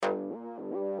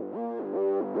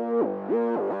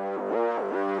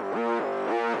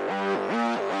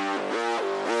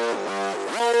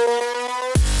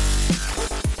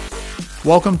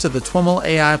Welcome to the TWIML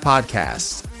AI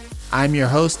Podcast. I'm your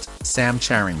host, Sam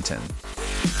Charrington.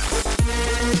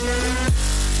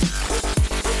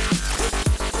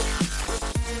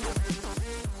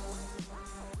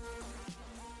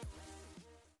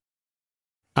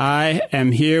 I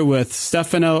am here with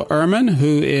Stefano Erman,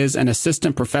 who is an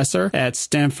assistant professor at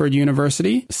Stanford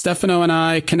University. Stefano and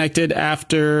I connected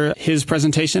after his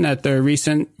presentation at the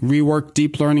recent Rework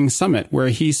Deep Learning Summit, where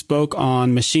he spoke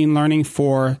on machine learning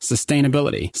for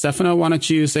sustainability. Stefano, why don't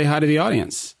you say hi to the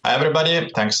audience? Hi, everybody.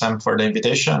 Thanks, Sam, for the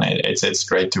invitation. It's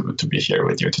great to be here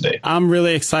with you today. I'm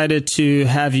really excited to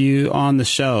have you on the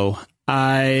show.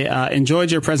 I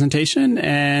enjoyed your presentation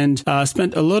and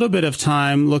spent a little bit of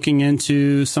time looking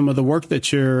into some of the work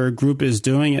that your group is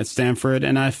doing at Stanford,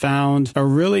 and I found a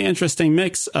really interesting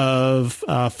mix of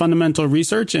fundamental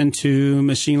research into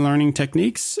machine learning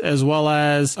techniques, as well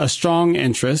as a strong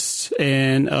interest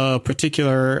in a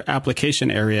particular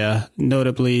application area,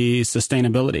 notably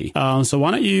sustainability. So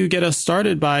why don't you get us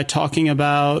started by talking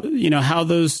about, how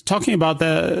those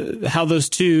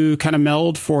two kind of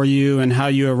meld for you and how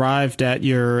you arrived at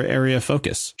your area of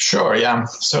focus? Sure, yeah.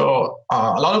 So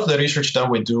a lot of the research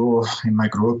that we do in my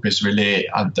group is really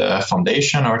at the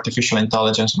foundation, artificial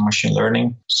intelligence and machine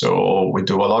learning. So we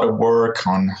do a lot of work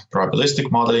on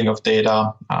probabilistic modeling of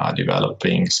data,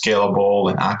 developing scalable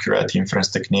and accurate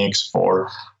inference techniques for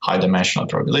high-dimensional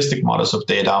probabilistic models of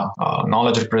data,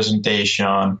 knowledge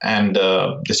representation, and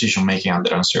decision-making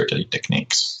under uncertainty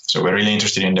techniques. So we're really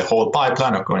interested in the whole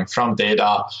pipeline of going from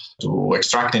data to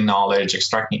extracting knowledge,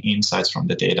 extracting insights from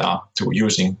the data, to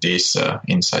using these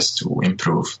insights to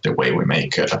improve the way we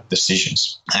make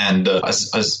decisions. And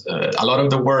as a lot of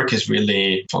the work is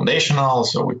really foundational,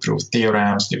 so we prove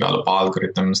theorems, develop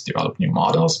algorithms, develop new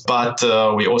models. But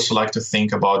we also like to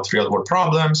think about real-world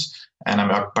problems. And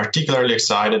I'm particularly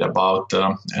excited about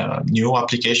new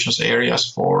applications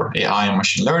areas for AI and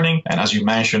machine learning. And as you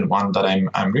mentioned, one that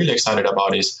I'm really excited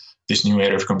about is this new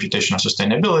area of computational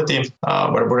sustainability,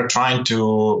 where we're trying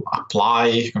to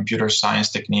apply computer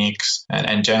science techniques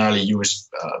and generally use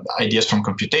ideas from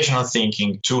computational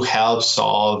thinking to help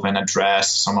solve and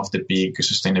address some of the big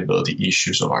sustainability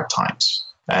issues of our times.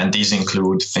 And these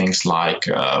include things like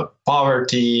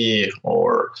poverty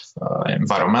or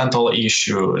environmental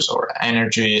issues or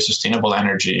sustainable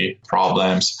energy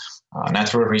problems,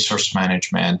 natural resource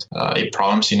management,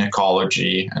 problems in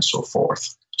ecology, and so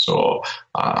forth. So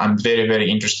I'm very, very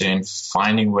interested in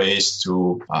finding ways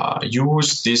to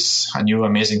use these new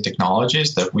amazing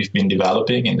technologies that we've been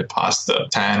developing in the past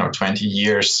 10 or 20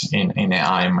 years in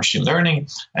AI and machine learning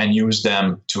and use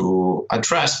them to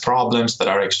address problems that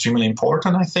are extremely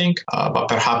important, I think, but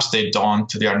perhaps they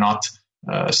are not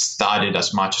studied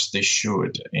as much as they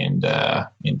should in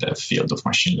the field of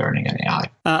machine learning and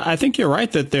AI. I think you're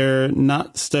right that they're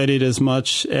not studied as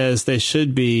much as they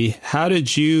should be. How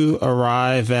did you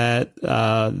arrive at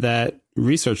that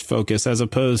research focus as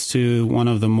opposed to one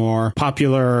of the more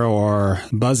popular or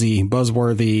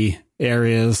buzzworthy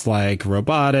areas like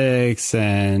robotics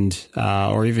and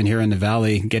or even here in the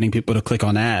Valley, getting people to click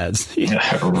on ads?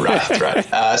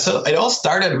 Right. So it all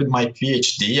started with my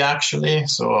PhD, actually.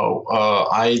 So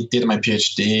I did my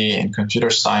PhD in computer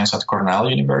science at Cornell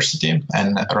University.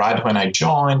 And right when I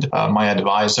joined, my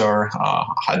advisor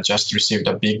had just received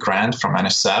a big grant from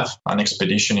NSF, an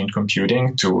expedition in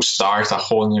computing, to start a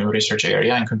whole new research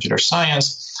area in computer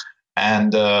science.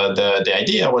 And the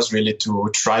idea was really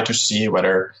to try to see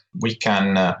whether we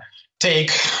can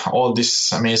take all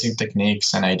these amazing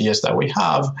techniques and ideas that we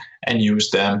have and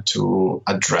use them to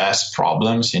address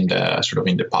problems in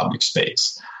the public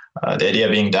space. The idea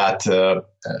being that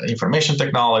information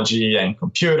technology and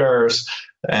computers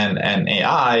and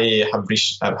AI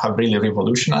have really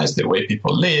revolutionized the way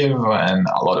people live and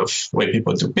a lot of way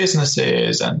people do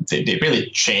businesses, and they really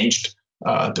changed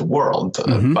the world.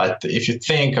 Mm-hmm. But if you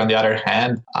think, on the other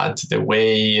hand, at the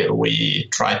way we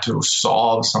try to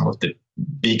solve some of the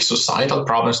big societal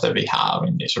problems that we have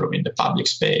in the public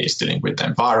space, dealing with the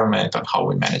environment and how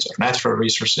we manage our natural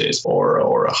resources,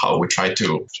 or how we try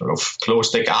to sort of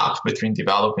close the gap between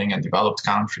developing and developed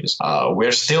countries,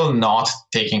 we're still not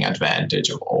taking advantage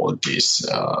of all these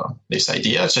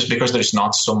ideas, just because there is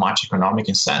not so much economic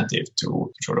incentive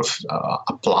to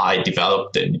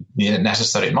develop the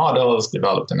necessary models,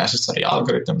 develop the necessary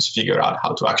algorithms, figure out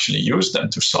how to actually use them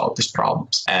to solve these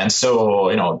problems. And so,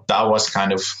 that was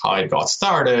kind of how it got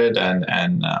started,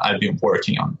 and I've been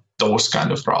working on those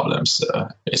kind of problems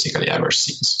basically ever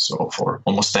since, so for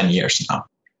almost 10 years now.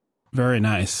 Very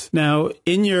nice. Now,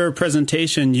 in your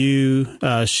presentation, you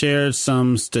shared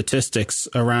some statistics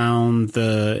around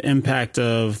the impact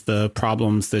of the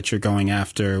problems that you're going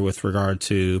after with regard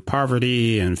to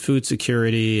poverty and food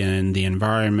security and the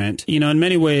environment. You know, in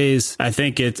many ways, I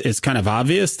think it's kind of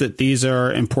obvious that these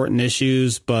are important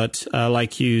issues, but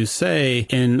like you say,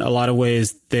 in a lot of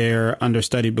ways, they're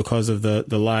understudied because of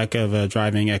the lack of a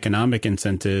driving economic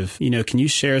incentive. You know, can you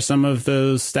share some of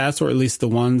those stats, or at least the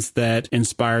ones that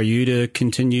inspire you to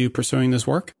continue pursuing this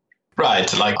work?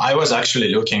 Right. Like I was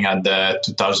actually looking at the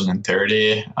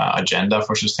 2030 Agenda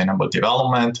for Sustainable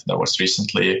Development that was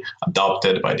recently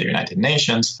adopted by the United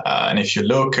Nations. And if you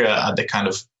look at the kind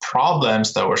of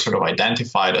problems that were sort of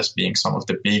identified as being some of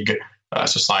the big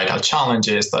societal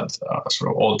challenges that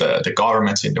sort of all the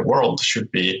governments in the world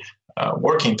should be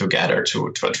working together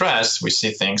to address, we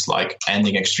see things like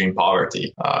ending extreme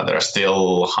poverty. There are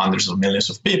still hundreds of millions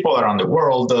of people around the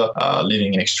world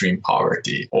living in extreme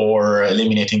poverty, or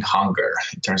eliminating hunger.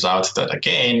 It turns out that,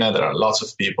 again, there are lots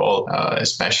of people,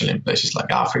 especially in places like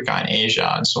Africa and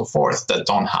Asia and so forth, that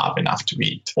don't have enough to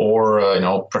eat. Or,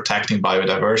 protecting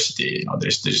biodiversity.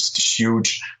 There's this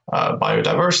huge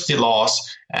biodiversity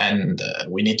loss, and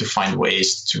we need to find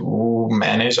ways to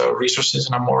manage our resources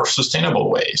in a more sustainable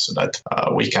way so that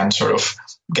we can sort of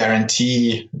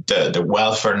guarantee the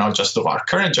welfare not just of our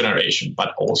current generation,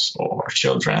 but also of our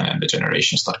children and the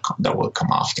generations that will come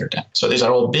after them. So these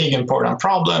are all big, important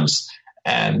problems,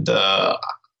 and a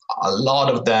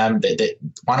lot of them,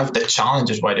 one of the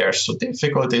challenges why they are so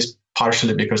difficult is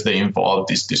partially because they involve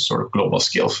this sort of global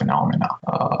scale phenomena,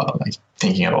 like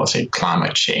thinking about, say,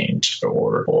 climate change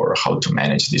or how to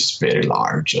manage these very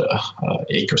large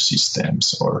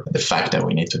ecosystems, or the fact that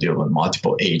we need to deal with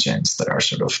multiple agents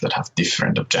that have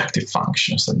different objective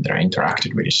functions and they're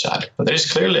interacting with each other. But there is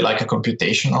clearly like a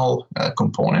computational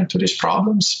component to these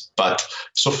problems, but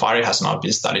so far it has not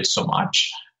been studied so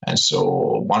much. And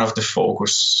so one of the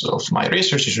focus of my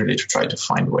research is really to try to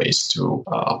find ways to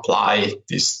apply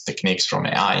these techniques from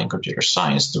AI and computer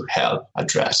science to help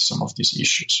address some of these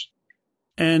issues.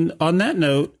 And on that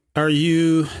note,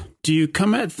 do you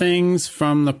come at things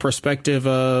from the perspective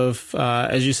of,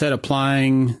 as you said,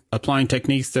 applying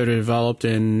techniques that are developed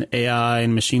in AI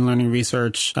and machine learning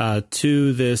research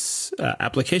to this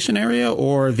application area,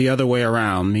 or the other way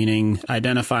around, meaning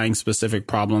identifying specific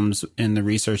problems in the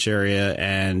research area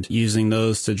and using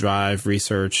those to drive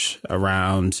research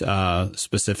around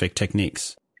specific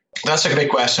techniques? That's a great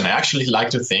question. I actually like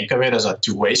to think of it as a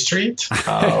two-way street,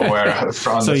 where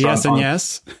from so yes and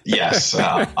yes. Yes.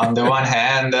 On the one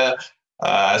hand,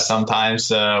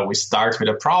 sometimes we start with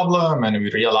a problem and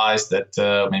we realize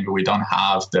that maybe we don't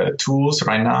have the tools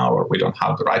right now, or we don't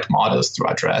have the right models to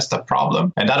address that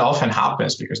problem. And that often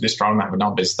happens because this problem have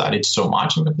not been studied so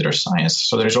much in computer science.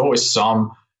 So there's always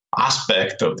some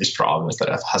aspect of these problems that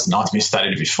has not been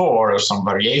studied before, or some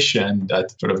variation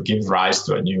that sort of gives rise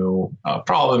to a new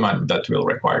problem, and that will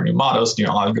require new models, new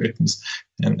algorithms,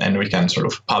 and we can sort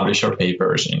of publish our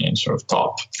papers in sort of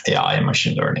top AI and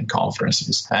machine learning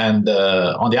conferences. And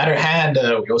on the other hand,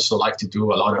 we also like to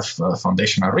do a lot of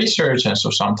foundational research, and so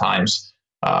sometimes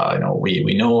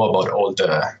we know about all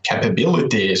the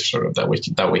capabilities sort of that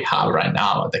we have right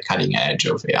now at the cutting edge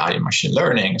of AI and machine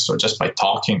learning. So just by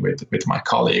talking with my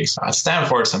colleagues at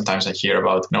Stanford, sometimes I hear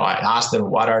about, I ask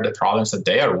them what are the problems that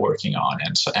they are working on,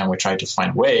 and we try to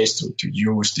find ways to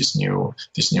use these new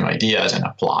ideas and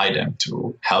apply them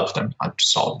to help them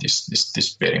solve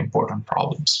these very important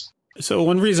problems. So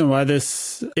one reason why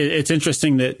it's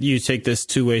interesting that you take this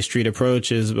two-way street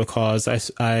approach is because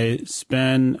I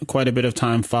spend quite a bit of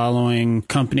time following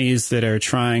companies that are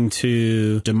trying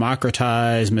to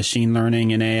democratize machine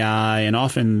learning and AI. And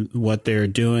often what they're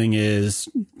doing is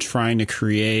trying to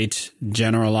create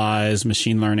generalized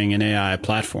machine learning and AI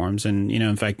platforms. And,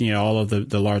 in fact, all of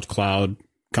the large cloud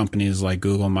companies like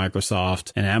Google,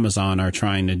 Microsoft, and Amazon are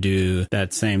trying to do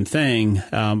that same thing.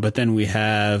 But then we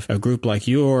have a group like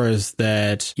yours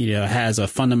that, has a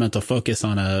fundamental focus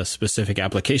on a specific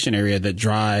application area that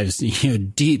drives,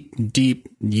 deep,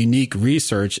 unique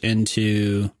research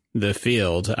into the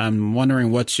field. I'm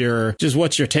wondering what's your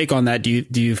take on that? Do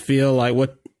you feel like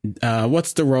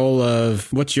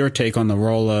what's your take on the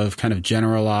role of kind of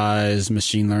generalized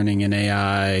machine learning and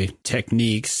AI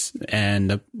techniques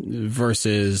and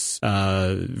versus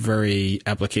very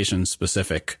application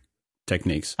specific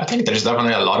techniques? I think there's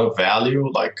definitely a lot of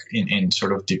value, like in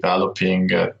sort of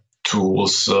developing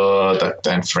tools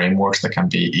and frameworks that can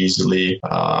be easily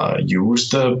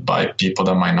used by people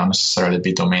that might not necessarily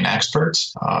be domain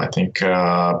experts. I think,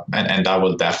 and that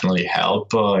will definitely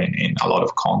help in a lot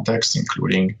of contexts,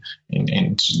 including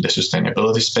in the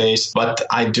sustainability space. But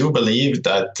I do believe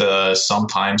that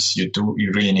sometimes you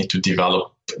really need to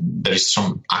develop. There is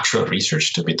some actual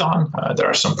research to be done. There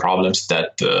are some problems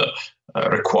that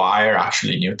require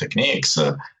actually new techniques.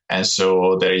 And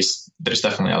so there's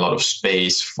definitely a lot of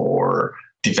space for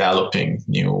developing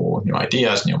new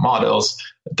ideas, new models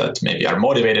that maybe are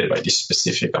motivated by this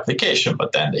specific application,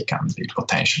 but then they can be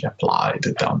potentially applied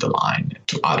down the line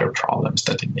to other problems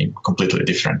that in completely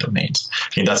different domains.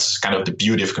 I think that's kind of the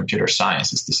beauty of computer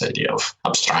science, is this idea of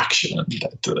abstraction,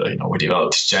 that we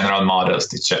develop these general models,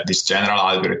 these general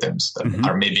algorithms that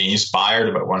are maybe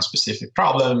inspired by one specific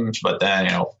problem, but then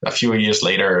a few years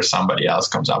later somebody else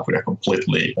comes up with a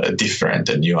completely different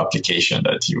and new application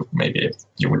that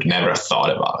you would never have thought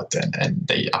about, and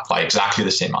they apply exactly the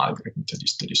same algorithm to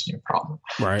this new problem.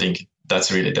 Right. I think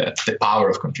that's really the power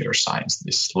of computer science,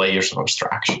 these layers of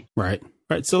abstraction. Right.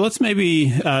 Right. So let's maybe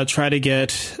try to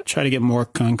get more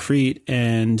concrete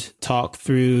and talk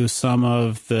through some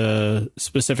of the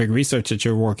specific research that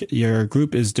your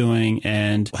group is doing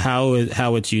and how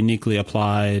it's uniquely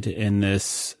applied in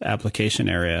this application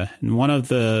area. And one of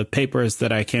the papers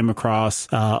that I came across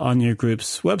on your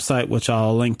group's website, which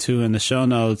I'll link to in the show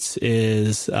notes,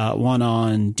 is one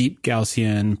on deep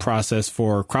Gaussian process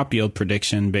for crop yield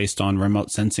prediction based on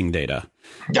remote sensing data.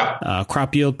 Yeah.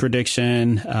 Crop yield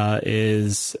prediction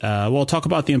is, we'll talk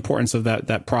about the importance of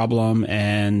that problem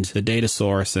and the data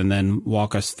source, and then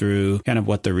walk us through kind of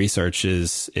what the research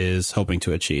is hoping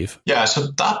to achieve. Yeah. So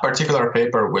that particular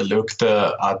paper, we were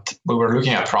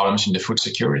looking at problems in the food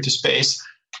security space.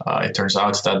 It turns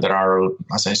out that there are,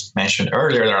 as I mentioned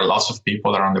earlier, there are lots of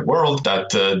people around the world that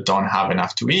don't have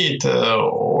enough to eat,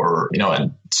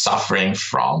 and suffering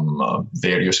from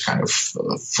various kind of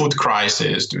food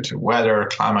crises due to weather,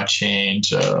 climate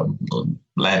change,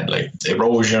 land like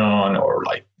erosion, or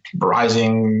like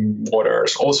rising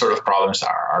waters. All sort of problems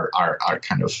are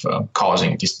kind of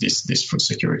causing these food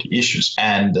security issues.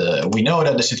 And we know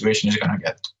that the situation is going to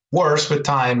get worse with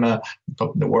time.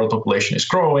 The world population is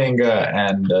growing,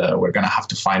 and we're going to have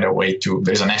to find a way to.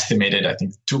 There's an estimated, I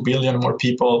think, 2 billion more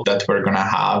people that we're going to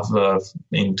have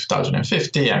in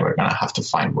 2050, and we're going to have to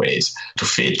find ways to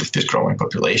feed this growing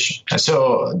population. And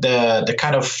so the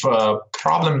kind of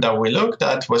problem that we looked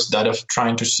at was that of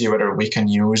trying to see whether we can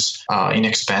use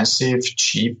inexpensive,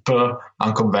 cheap,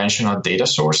 unconventional data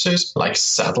sources like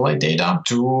satellite data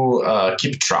to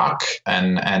keep track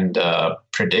and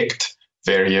predict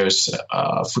various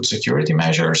food security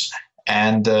measures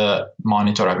and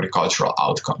monitor agricultural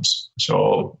outcomes.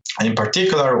 So in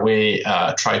particular, we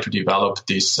try to develop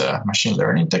these machine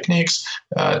learning techniques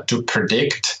to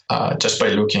predict, just by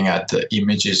looking at the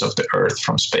images of the Earth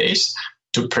from space,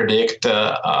 to predict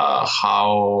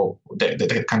how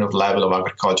the kind of level of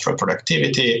agricultural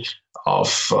productivity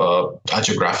of a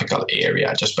geographical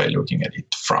area just by looking at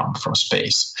it from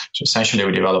space. So essentially,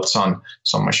 we developed some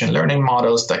machine learning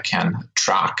models that can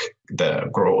track the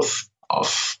growth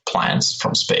of plants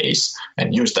from space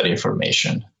and use that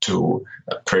information to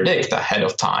predict ahead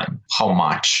of time how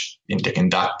much in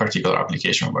that particular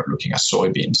application we're looking at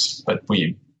soybeans, but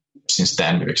since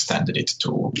then we've extended it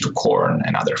to corn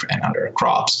and other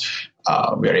crops.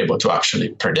 We are able to actually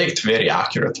predict very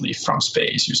accurately from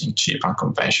space using cheap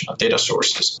unconventional data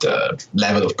sources the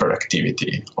level of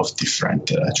productivity of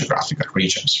different geographical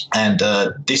regions. And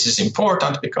this is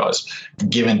important because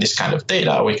given this kind of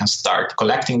data, we can start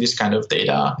collecting this kind of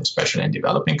data, especially in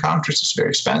developing countries. It's very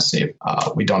expensive.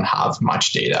 We don't have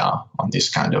much data on this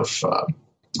kind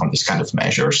of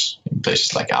measures in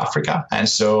places like Africa. And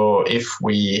so if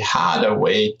we had a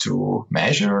way to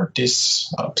measure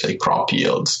this, say, crop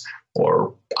yields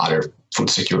or other food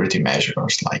security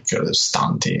measures like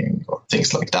stunting or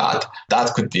things like that,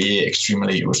 that could be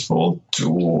extremely useful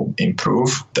to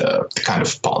improve the kind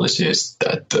of policies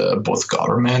that both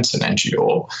governments and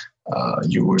NGO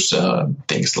use,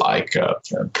 things like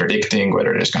predicting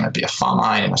whether there's going to be a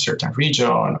famine in a certain region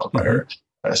or whether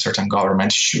a certain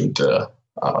government should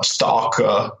stock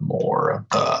more,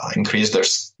 increase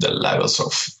the levels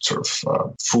of sort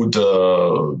of food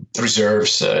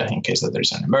reserves in case that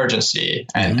there's an emergency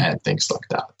and things like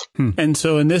that. And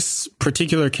so in this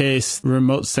particular case,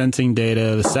 remote sensing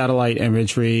data, the satellite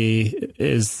imagery,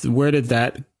 where did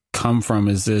that come from?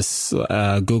 Is this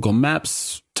Google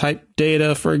Maps type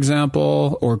data, for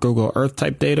example, or Google Earth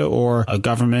type data, or a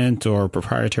government or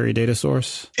proprietary data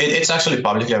source? It's actually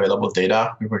publicly available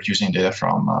data. We were using data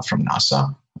from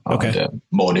NASA, okay. The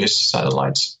MODIS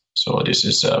satellites. So this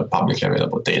is publicly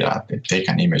available data. They take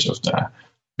an image of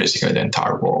basically the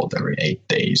entire world every 8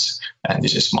 days. And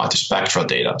this is multispectral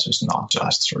data. So it's not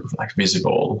just sort of like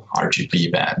visible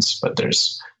RGB bands, but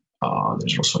there's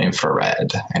also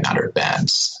infrared and other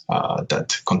bands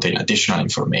that contain additional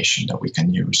information that we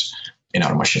can use in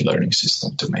our machine learning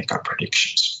system to make our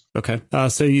predictions. Okay.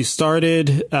 So you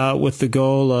started with the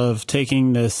goal of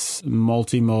taking this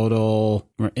multimodal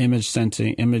or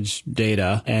image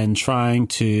data and trying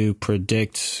to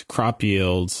predict crop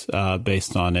yields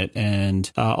based on it. And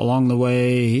along the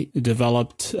way,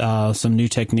 developed some new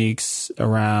techniques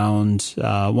around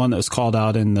one that was called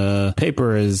out in the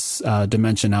paper is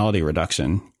dimensionality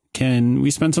reduction. Can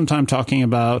we spend some time talking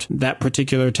about that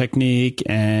particular technique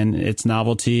and its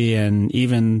novelty, and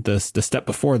even the step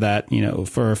before that,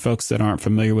 for folks that aren't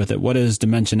familiar with it? What is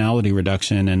dimensionality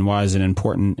reduction and why is it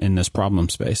important in this problem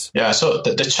space? Yeah, so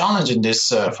the challenge in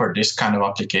this for this kind of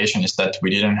application is that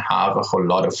we didn't have a whole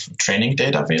lot of training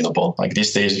data available. Like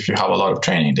these days, if you have a lot of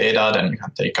training data, then you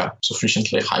can take a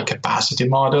sufficiently high capacity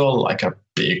model, like a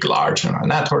big, large neural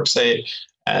network, say,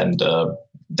 and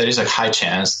there is a high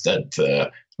chance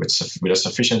that with a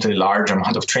sufficiently large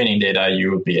amount of training data,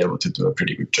 you will be able to do a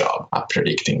pretty good job at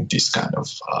predicting these kind of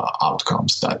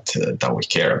outcomes that we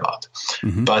care about.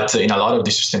 Mm-hmm. But in a lot of the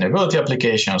sustainability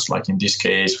applications, like in this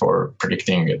case for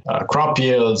predicting crop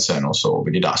yields, and also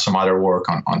we did some other work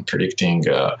on predicting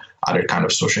other kind of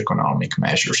socioeconomic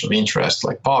measures of interest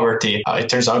like poverty. It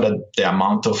turns out that the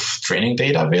amount of training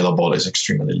data available is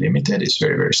extremely limited. It's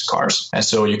very, very scarce. And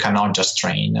so you cannot just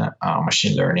train a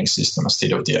machine learning system, a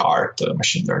state-of-the-art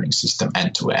machine learning system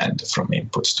end-to-end from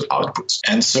inputs to outputs.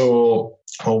 And so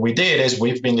what we did is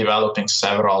we've been developing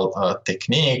several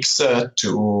techniques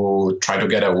to try to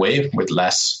get away with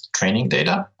less training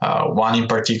data. One in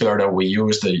particular that we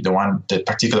use, the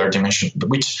particular dimension,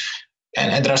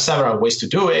 and there are several ways to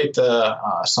do it.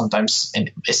 Sometimes,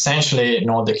 and essentially, in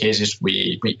all the cases,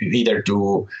 we either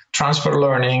do transfer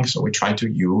learning, so we try to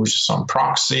use some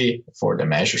proxy for the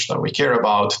measures that we care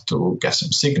about to get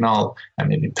some signal and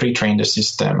maybe pre-train the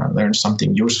system and learn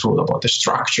something useful about the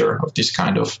structure of this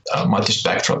kind of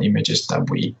multispectral images that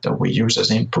we use as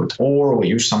input, or we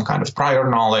use some kind of prior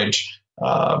knowledge.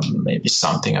 Maybe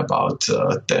something about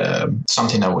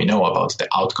something that we know about the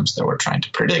outcomes that we're trying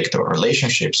to predict, or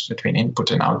relationships between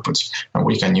input and outputs, and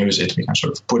we can use it. We can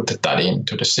sort of put that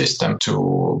into the system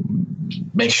to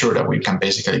make sure that we can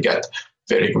basically get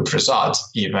very good results,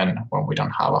 even when we don't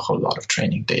have a whole lot of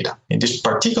training data. In this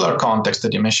particular context, the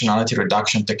dimensionality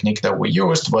reduction technique that we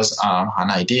used was an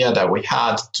idea that we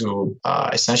had to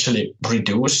essentially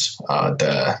reduce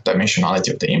the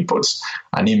dimensionality of the inputs.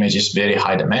 An image is very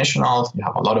high dimensional. You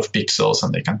have a lot of pixels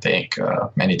and they can take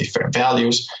many different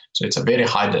values. So it's a very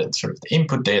high, the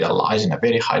input data lies in a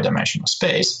very high dimensional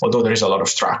space, although there is a lot of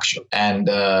structure. And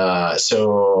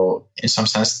so in some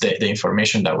sense, the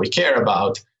information that we care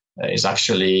about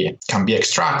can be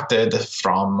extracted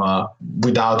from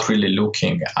without really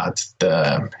looking at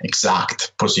the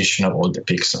exact position of all the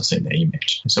pixels in the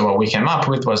image. So what we came up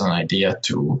with was an idea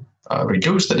to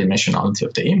reduce the dimensionality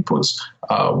of the inputs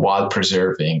while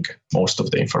preserving most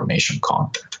of the information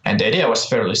content. And the idea was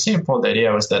fairly simple. The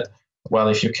idea was that, well,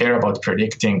 if you care about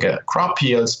predicting crop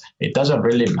yields, it doesn't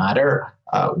really matter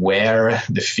where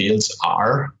the fields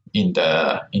are in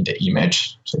the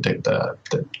image. So the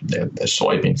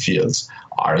soybean fields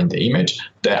are in the image.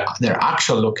 Their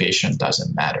actual location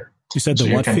doesn't matter. You said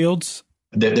what fields?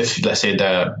 Let's say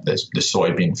the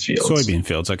soybean fields. Soybean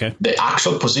fields, okay. The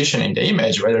actual position in the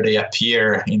image, whether they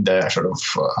appear in the sort of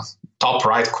top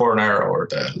right corner or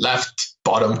the left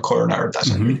bottom corner,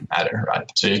 doesn't really matter,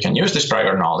 right? So you can use this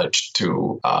prior knowledge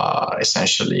to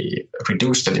essentially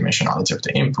reduce the dimensionality of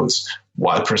the inputs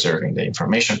while preserving the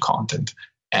information content.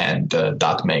 And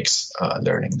that makes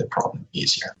learning the problem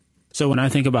easier. So when I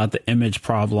think about the image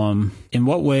problem, in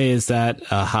what way is that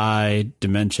a high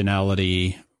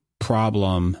dimensionality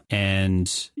problem?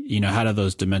 And, how do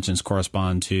those dimensions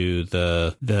correspond to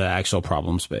the actual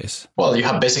problem space? Well, you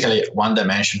have basically one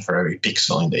dimension for every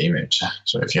pixel in the image.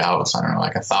 So if you have,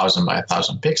 like 1,000 by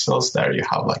 1,000 pixels, there you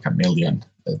have like 1,000,000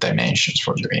 dimensions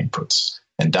for your inputs.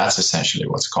 And that's essentially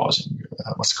what's causing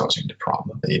the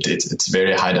problem. It's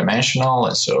very high dimensional,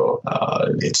 and so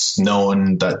it's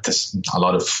known that a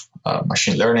lot of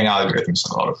machine learning algorithms,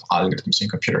 a lot of algorithms in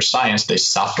computer science, they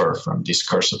suffer from this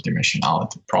curse of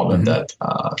dimensionality problem. That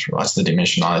as the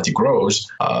dimensionality grows,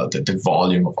 the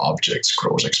volume of objects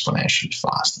grows exponentially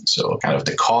fast. And so kind of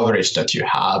the coverage that you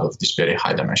have of this very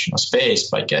high dimensional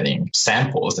space by getting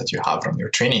samples that you have from your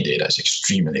training data is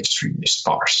extremely, extremely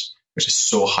sparse. which is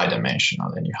so high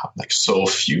dimensional, and you have like so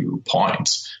few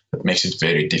points that makes it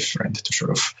very different to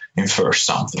sort of infer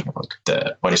something about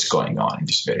what is going on in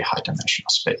this very high dimensional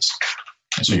space.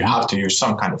 And so you have to use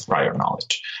some kind of prior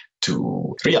knowledge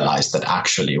to realize that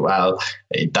actually,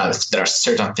 there are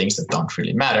certain things that don't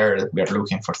really matter, that we are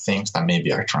looking for things that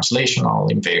maybe are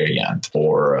translational invariant,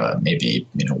 or maybe,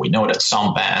 we know that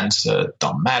some bands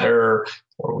don't matter,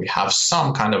 or we have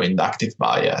some kind of inductive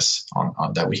bias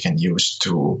on that we can use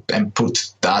to and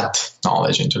put that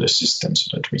knowledge into the system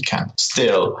so that we can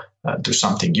still do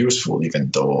something useful,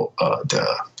 even though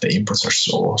the inputs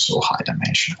are so high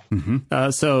dimensional.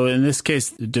 Mm-hmm. So in this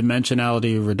case,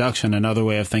 dimensionality reduction, another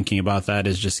way of thinking about that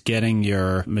is just getting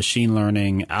your machine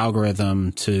learning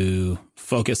algorithm to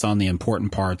focus on the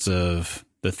important parts of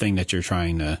the thing that you're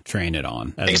trying to train it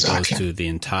on, as opposed to the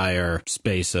entire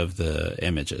space of the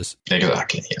images.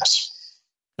 Exactly, yes.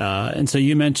 And so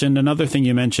you mentioned another thing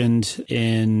you mentioned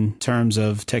in terms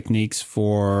of techniques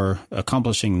for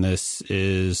accomplishing this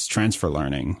is transfer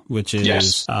learning, which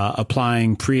is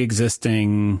applying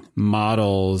pre-existing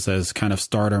models as kind of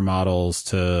starter models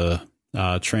to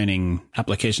training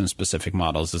application-specific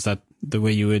models. Is that the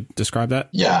way you would describe that?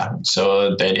 Yeah.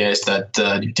 So the idea is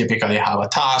that you typically have a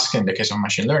task in the case of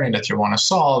machine learning that you want to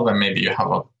solve, and maybe you have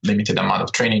a limited amount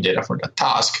of training data for that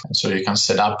task. And so you can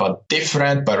set up a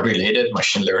different but related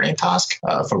machine learning task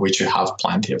for which you have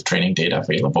plenty of training data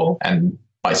available. And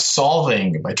by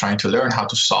trying to learn how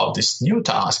to solve this new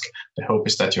task, the hope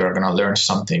is that you're going to learn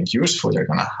something useful. You're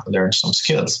going to learn some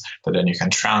skills that then you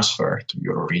can transfer to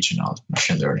your original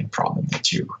machine learning problem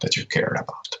that you cared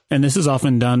about. And this is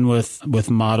often done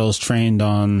with models trained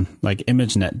on like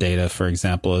ImageNet data, for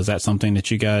example. Is that something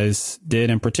that you guys did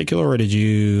in particular, or did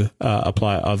you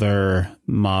apply other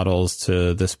models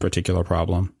to this particular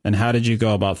problem? And how did you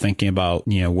go about thinking about,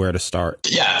 where to start?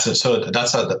 Yeah, so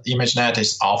that's the ImageNet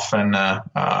is often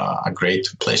a great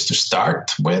place to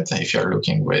start with if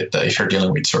you're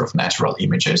dealing with sort of natural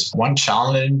images. One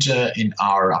challenge in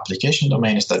our application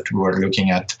domain is that we were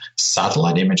looking at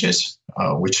satellite images,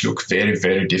 which look very,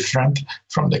 very different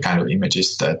from the kind of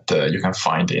images that you can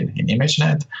find in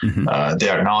ImageNet. Mm-hmm. They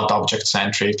are not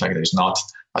object-centric, like there's not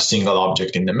a single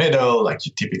object in the middle, like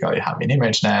you typically have in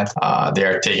ImageNet. They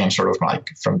are taken sort of like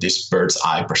from this bird's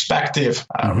eye perspective,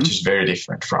 which is very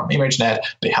different from ImageNet.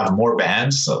 They have more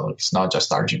bands, so it's not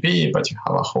just RGB, but you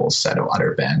have a whole set of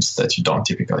other bands that you don't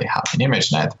typically have in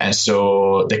ImageNet. And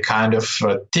so the kind of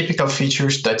typical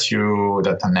features that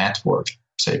a network,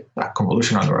 say a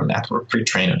convolutional neural network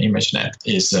pre-trained on ImageNet,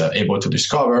 is able to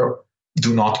discover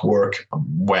do not work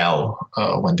well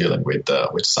when dealing with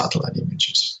satellite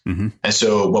images. Mm-hmm. And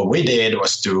so what we did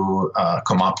was to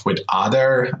come up with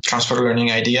other transfer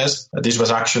learning ideas. This was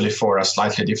actually for a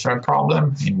slightly different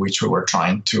problem in which we were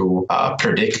trying to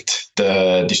predict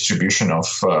the distribution of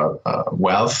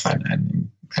wealth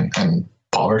and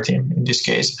poverty, in this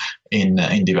case, in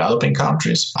developing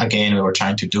countries. Again, we were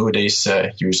trying to do this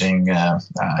using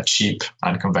cheap,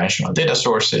 unconventional data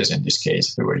sources. In this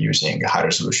case, we were using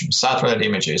high-resolution satellite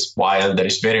images. While there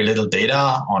is very little data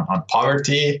on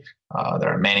poverty,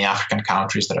 there are many African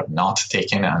countries that have not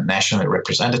taken a nationally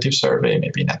representative survey,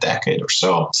 maybe in a decade or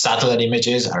so. Satellite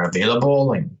images are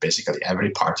available in basically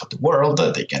every part of the world.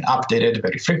 They get updated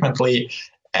very frequently.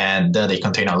 And they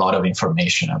contain a lot of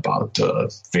information about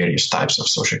various types of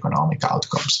socioeconomic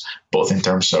outcomes, both in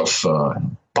terms of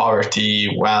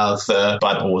poverty, wealth,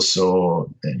 but also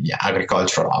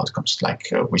agricultural outcomes, like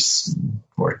we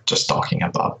were just talking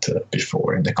about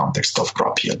before in the context of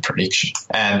crop yield prediction.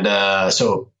 And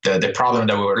so the problem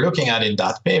that we were looking at in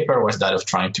that paper was that of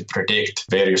trying to predict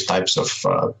various types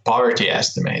of poverty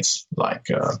estimates, like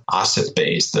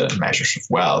asset-based measures of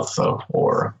wealth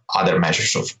or other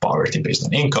measures of poverty based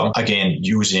on income, again,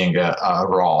 using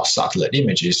raw satellite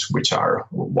images, which are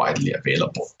widely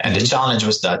available. And the challenge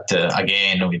was that,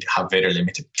 again, we have very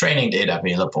limited training data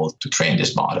available to train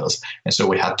these models. And so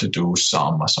we had to do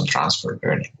some transfer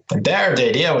learning. And there, the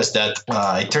idea was that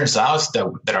it turns out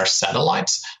that there are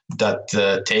satellites that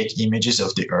take images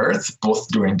of the Earth both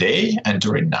during day and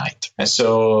during night. And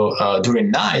so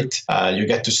during night, you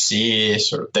get to see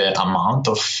sort of the amount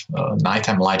of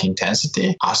nighttime light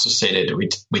intensity associated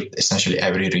with essentially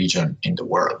every region in the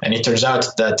world. And it turns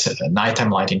out that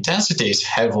nighttime light intensity is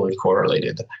heavily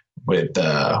correlated with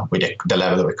the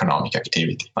level of economic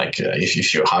activity. Like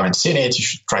if you haven't seen it, you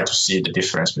should try to see the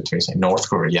difference between, say, North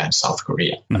Korea and South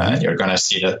Korea. Mm-hmm. You're going to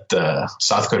see that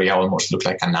South Korea almost looks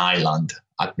like an island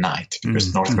at night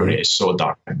because North Korea is so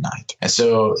dark at night. And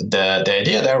so the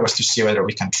idea there was to see whether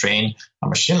we can train a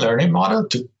machine learning model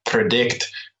to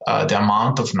predict the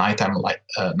amount of nighttime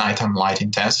light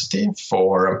intensity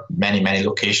for many, many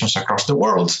locations across the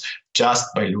world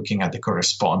just by looking at the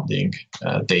corresponding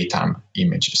daytime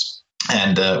images.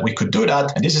 And we could do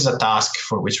that. And this is a task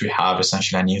for which we have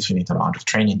essentially an infinite amount of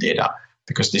training data,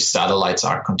 because these satellites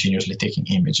are continuously taking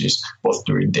images both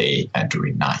during day and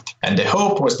during night. And the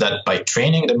hope was that by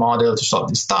training the model to solve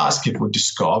this task, it would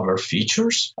discover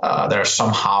features that are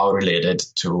somehow related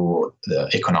to the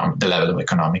level of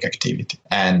economic activity.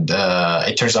 And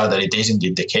it turns out that it is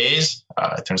indeed the case.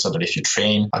 It turns out that if you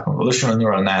train a convolutional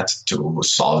neural net to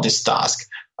solve this task,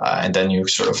 and then you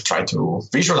sort of try to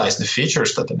visualize the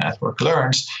features that the network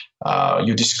learns,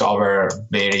 you discover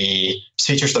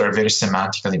features that are very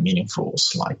semantically meaningful.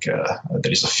 Like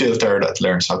there is a filter that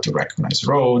learns how to recognize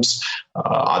roads.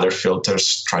 Other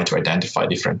filters try to identify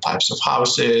different types of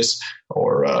houses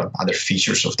or other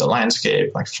features of the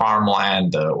landscape, like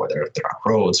farmland, whether there are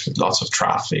roads with lots of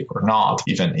traffic or not,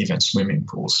 even swimming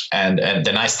pools. And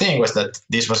the nice thing was that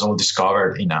this was all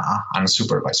discovered in an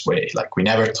unsupervised way. Like we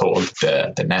never told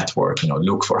the network,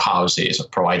 look for houses or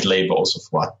provide labels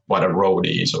of what a road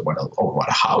is or what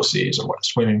a house is or what a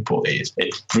swimming pool is.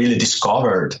 It really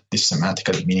discovered these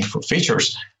semantically meaningful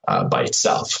features by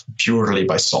itself, purely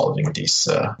by solving this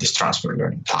transfer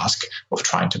learning task of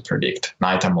trying to predict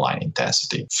nighttime light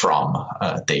intensity from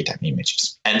daytime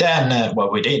images. And then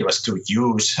what we did was to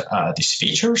use these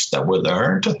features that we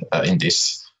learned in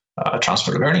this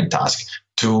transfer learning task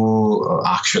to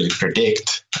actually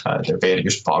predict the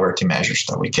various poverty measures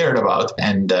that we cared about.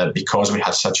 And because we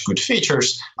had such good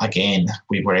features, again,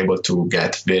 we were able to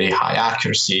get very high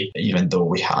accuracy, even though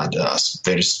we had a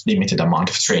very limited amount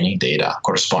of training data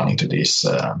corresponding to these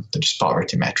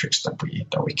poverty metrics that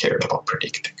we cared about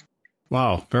predicting.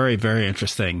 Wow, very, very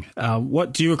interesting.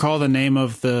 What do you recall the name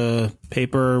of the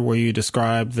paper where you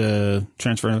described the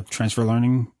transfer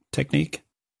learning technique?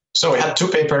 So we had two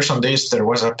papers on this. There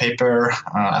was a paper,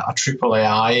 a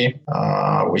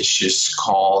AAAI, which is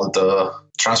called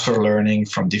Transfer Learning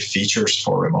from Deep Features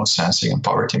for Remote Sensing and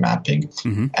Poverty Mapping.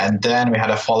 Mm-hmm. And then we had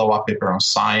a follow-up paper on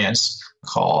Science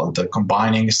called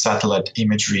Combining Satellite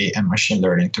Imagery and Machine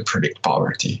Learning to Predict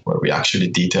Poverty, where we actually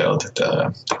detailed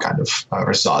the kind of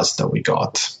results that we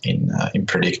got in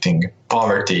predicting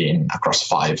poverty across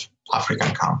 5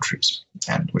 African countries.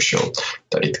 And we showed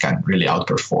that it can really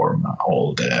outperform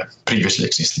all the previously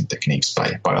existing techniques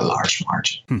by a large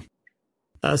margin.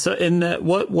 So in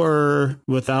what we're,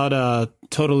 without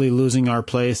totally losing our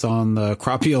place on the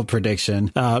crop yield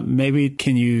prediction, maybe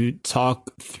can you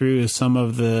talk through some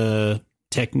of the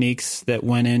techniques that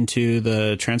went into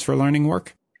the transfer learning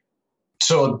work?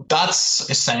 So that's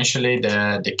essentially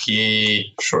the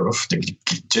key, sort of the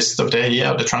gist of the idea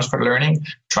of the transfer learning,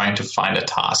 trying to find a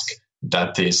task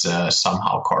that is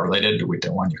somehow correlated with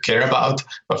the one you care about,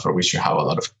 but for which you have a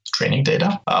lot of training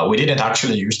data. We didn't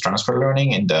actually use transfer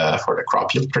learning for the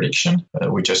crop yield prediction.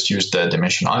 We just used the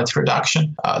dimensionality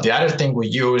reduction. The other thing we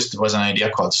used was an idea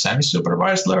called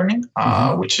semi-supervised learning,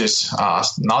 which is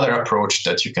another approach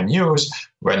that you can use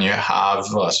when you have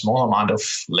a small amount of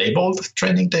labeled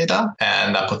training data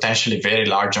and a potentially very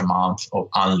large amount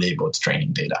of unlabeled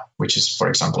training data, which is, for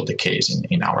example, the case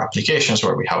in our applications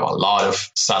where we have a lot of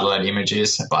satellite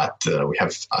images, but we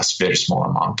have a very small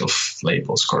amount of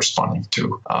labels corresponding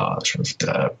to sort of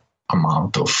the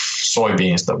amount of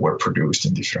soybeans that were produced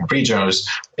in different regions,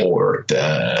 or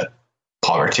the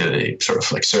poverty, sort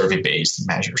of like survey-based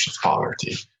measures of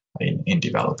poverty in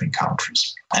developing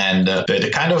countries. And the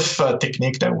kind of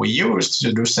technique that we used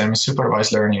to do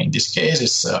semi-supervised learning in this case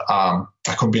is a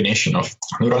combination of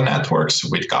neural networks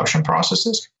with Gaussian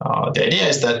processes. The idea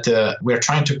is that we're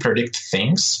trying to predict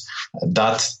things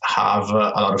that have a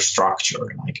lot of structure.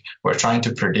 Like we're trying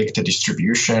to predict the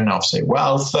distribution of, say,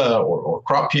 wealth or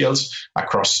crop yields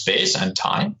across space and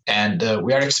time. And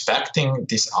we are expecting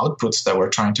these outputs that we're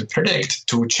trying to predict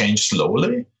to change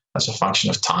slowly as a function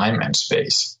of time and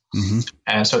space. Mm-hmm.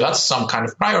 And so that's some kind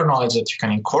of prior knowledge that you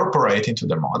can incorporate into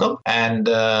the model. And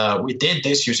we did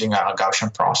this using a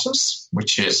Gaussian process,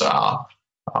 which is a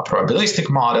probabilistic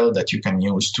model that you can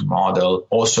use to model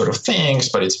all sort of things,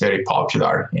 but it's very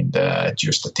popular in the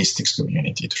geostatistics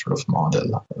community to sort of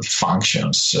model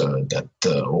functions that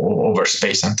over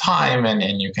space and time.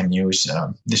 And you can use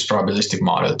this probabilistic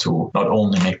model to not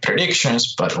only make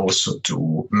predictions, but also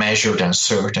to measure the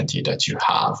uncertainty that you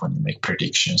have when you make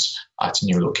predictions at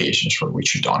new locations for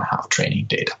which you don't have training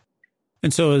data.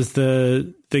 And so is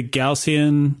the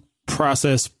Gaussian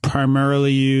process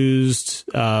primarily used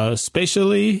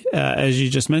spatially, as you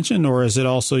just mentioned, or is it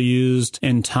also used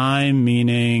in time,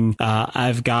 meaning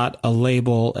I've got a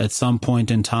label at some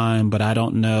point in time, but I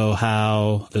don't know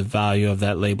how the value of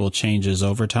that label changes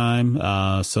over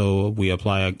time. So we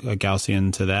apply a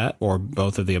Gaussian to that, or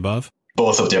both of the above?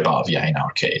 Both of the above, yeah, in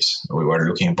our case. We were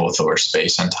looking both over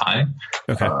space and time.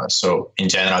 Okay. So in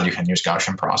general, you can use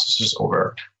Gaussian processes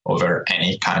over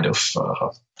any kind of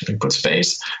input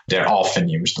space. They're often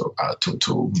used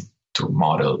to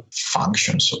model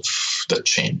functions of the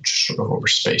change sort of over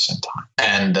space and time.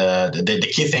 And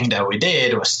the key thing that we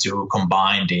did was to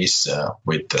combine these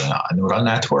with neural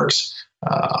networks.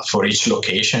 For each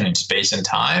location in space and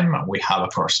time, we have a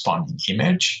corresponding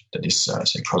image that is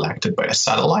collected by a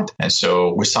satellite. And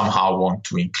so we somehow want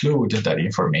to include that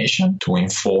information to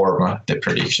inform the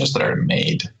predictions that are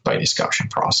made by this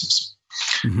Gaussian process.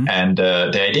 Mm-hmm. And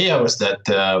the idea was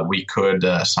that we could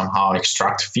somehow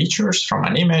extract features from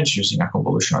an image using a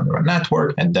convolutional neural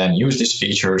network and then use these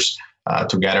features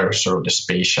to gather sort of the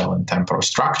spatial and temporal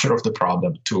structure of the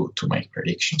problem to make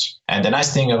predictions. And the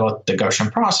nice thing about the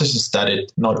Gaussian process is that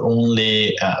it not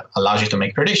only allows you to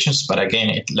make predictions, but again,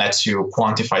 it lets you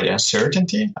quantify the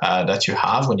uncertainty that you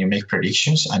have when you make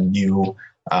predictions and new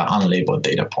unlabeled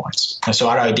data points. And so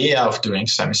our idea of doing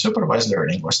semi-supervised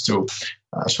learning was to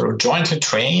sort of jointly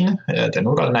train the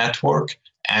neural network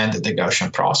and the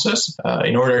Gaussian process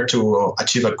in order to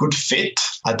achieve a good fit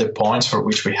at the points for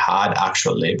which we had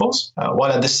actual labels,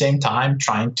 while at the same time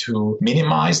trying to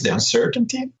minimize the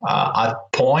uncertainty at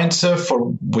points for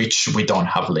which we don't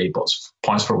have labels,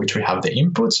 points for which we have the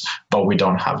inputs, but we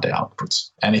don't have the outputs.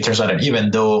 And it turns out that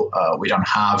even though we don't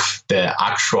have the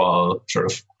actual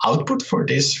sort of output for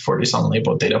these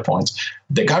unlabeled data points,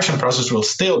 the Gaussian process will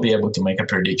still be able to make a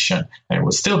prediction and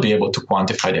will still be able to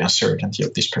quantify the uncertainty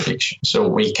of this prediction. So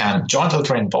we can jointly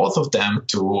train both of them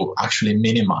to actually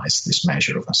minimize this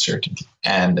measure of uncertainty.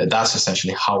 And that's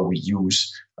essentially how we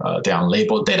use the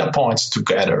unlabeled data points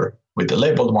together with the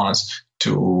labeled ones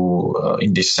to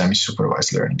in this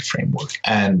semi-supervised learning framework.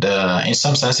 And in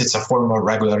some sense, it's a form of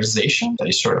regularization that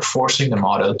is sort of forcing the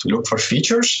model to look for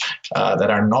features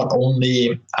that are not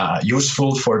only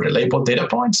useful for the labeled data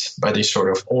points, but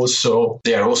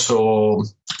they are also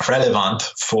relevant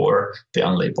for the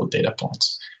unlabeled data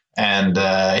points. And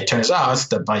it turns out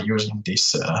that by using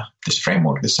this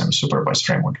framework, this semi-supervised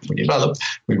framework we developed,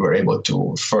 we were able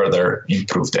to further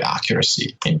improve the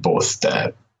accuracy in both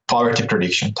the poverty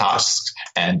prediction tasks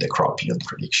and the crop yield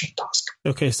prediction task.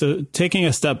 Okay, so taking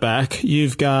a step back,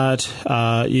 you've got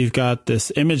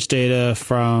this image data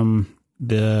from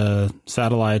the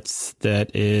satellites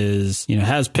that is,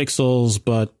 has pixels,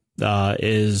 but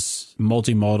is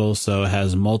multimodal, so it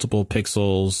has multiple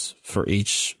pixels for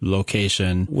each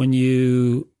location. When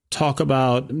you talk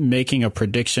about making a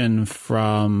prediction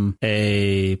from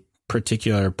a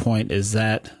particular point,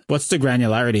 what's the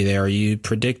granularity there? Are you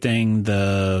predicting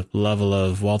the level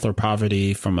of wealth or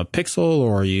poverty from a pixel,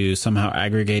 or are you somehow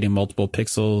aggregating multiple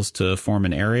pixels to form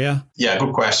an area? Yeah,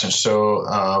 good question.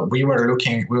 So we were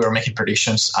making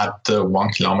predictions at the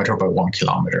 1 kilometer by 1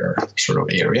 kilometer sort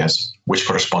of areas, which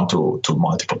correspond to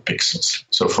multiple pixels.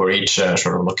 So for each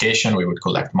sort of location, we would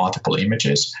collect multiple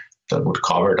images that would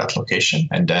cover that location,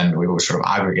 and then we would sort of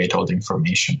aggregate all the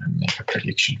information and make a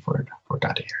prediction for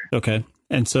that area. Okay.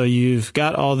 And so you've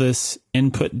got all this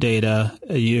input data.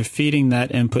 You're feeding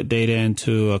that input data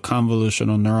into a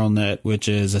convolutional neural net, which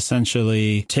is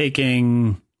essentially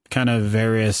taking kind of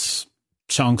various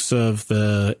chunks of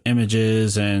the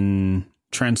images and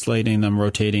translating them,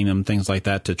 rotating them, things like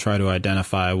that, to try to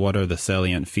identify what are the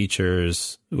salient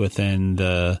features within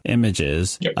the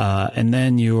images. Yep. And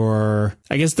then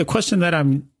I guess the question that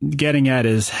I'm getting at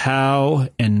is how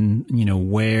and,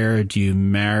 where do you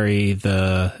marry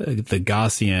the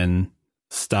Gaussian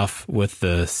stuff with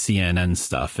the CNN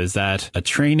stuff? Is that a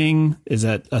training? Is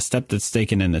that a step that's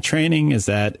taken in the training? Is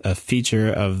that a feature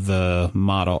of the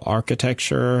model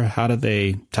architecture? How do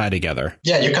they tie together?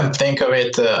 Yeah, you can think of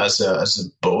it as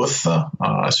both. So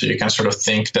you can sort of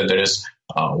think that there is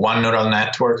one neural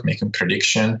network making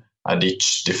prediction at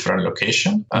each different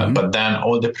location, but then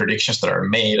all the predictions that are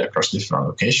made across different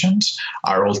locations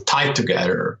are all tied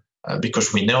together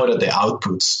because we know that the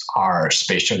outputs are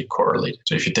spatially correlated.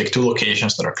 So if you take two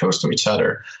locations that are close to each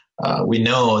other, we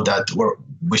know that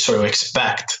we sort of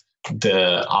expect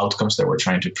the outcomes that we're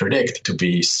trying to predict to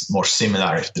be more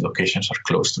similar if the locations are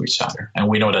close to each other. And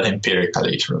we know that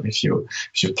empirically, if you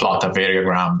plot a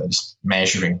variogram that's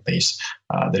measuring this,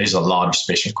 there is a lot of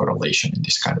spatial correlation in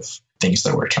these kind of things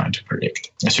that we're trying to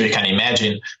predict. And so you can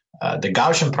imagine the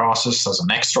Gaussian process as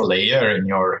an extra layer in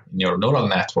your neural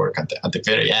network at the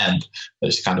very end that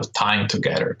is kind of tying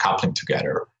together, coupling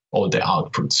together all the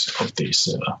outputs of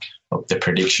these of the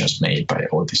predictions made by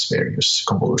all these various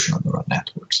convolutional neural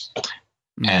networks.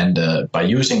 And by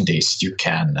using this, you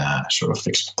can sort of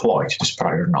exploit this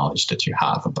prior knowledge that you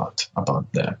have about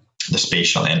the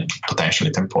spatial and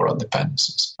potentially temporal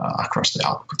dependencies across the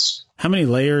outputs. How many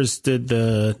layers did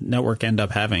the network end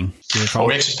up having? Do you recall?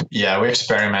 We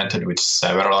experimented with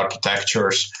several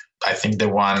architectures. I think the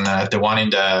one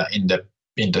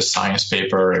in the science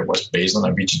paper, it was based on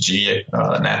a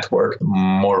VGG network.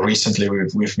 More recently,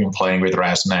 we've been playing with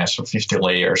ResNet, so 50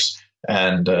 layers.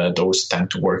 And those tend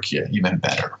to work even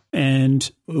better.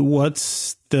 And do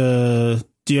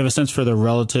you have a sense for the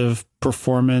relative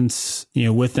performance,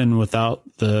 with and without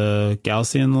the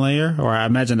Gaussian layer? Or I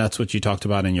imagine that's what you talked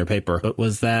about in your paper. But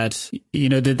was that,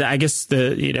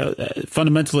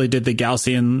 fundamentally, did the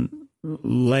Gaussian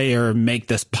layer make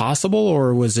this possible,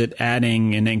 or was it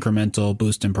adding an incremental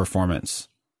boost in performance?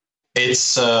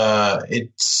 It's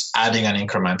adding an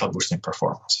incremental boost in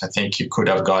performance. I think you could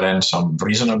have gotten some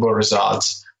reasonable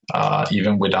results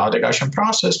even without the Gaussian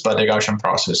process, but the Gaussian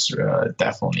process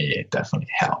definitely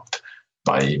helped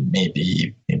by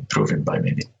maybe improving by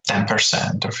maybe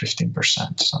 10% or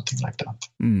 15%, something like that.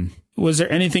 Was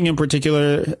there anything in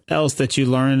particular else that you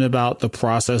learned about the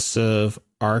process of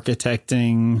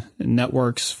architecting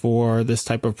networks for this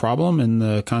type of problem in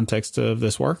the context of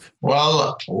this work?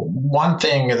 Well, one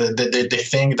thing, the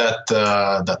thing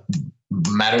that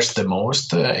matters the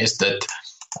most is that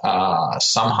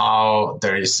somehow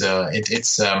there is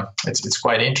it's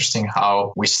quite interesting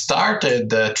how we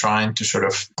started trying to sort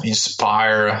of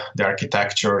inspire the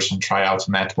architectures and try out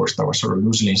networks that were sort of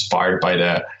loosely inspired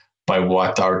by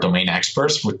what our domain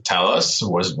experts would tell us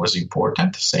was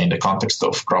important. Say in the context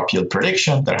of crop yield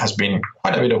prediction, there has been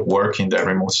quite a bit of work in the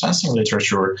remote sensing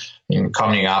literature in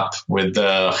coming up with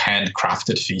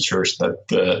handcrafted features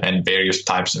and various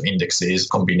types of indexes,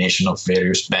 combination of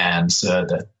various bands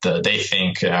that they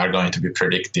think are going to be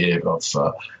predictive of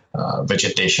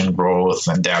vegetation growth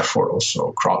and therefore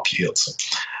also crop yields.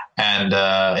 And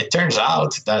it turns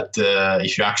out that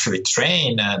if you actually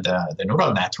train the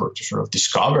neural network to sort of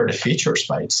discover the features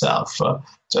by itself,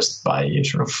 just by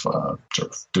sort of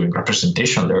doing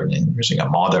representation learning using a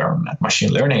modern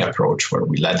machine learning approach where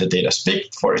we let the data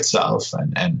speak for itself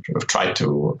and sort of try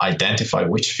to identify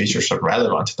which features are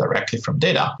relevant directly from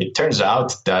data, it turns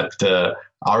out that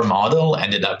our model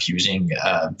ended up using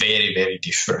very, very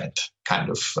different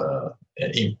kind of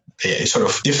sort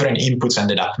of different inputs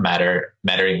ended up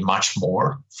mattering much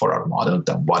more for our model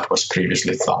than what was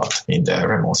previously thought in the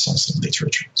remote sensing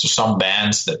literature. So some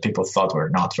bands that people thought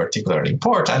were not particularly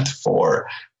important for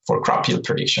crop yield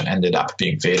prediction ended up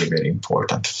being very, very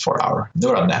important for our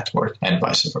neural network and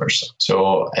vice versa.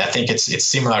 So I think it's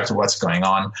similar to what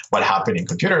happened in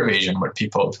computer vision, where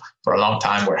people for a long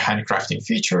time were handcrafting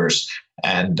features.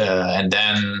 And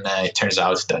then it turns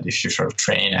out that if you sort of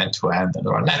train end-to-end the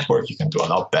neural network, you can do a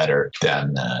lot better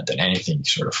than anything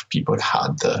sort of people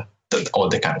had all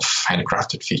the kind of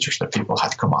handcrafted features that people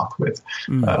had come up with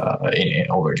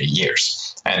over the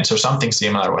years. And so something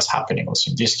similar was happening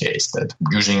also in this case, that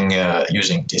using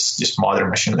this modern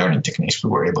machine learning techniques, we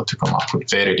were able to come up with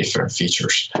very different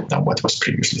features than what was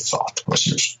previously thought was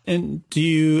used. And do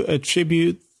you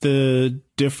attribute the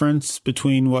difference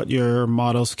between what your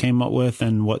models came up with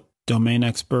and what domain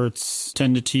experts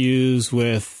tended to use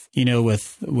with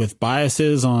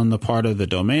biases on the part of the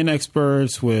domain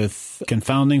experts, with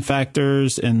confounding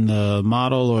factors in the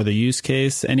model or the use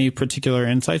case? Any particular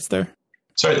insights there?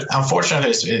 So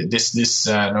unfortunately, these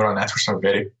neural networks are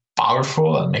very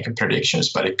powerful at making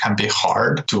predictions, but it can be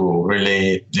hard to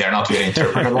really, they're not very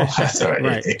interpretable. So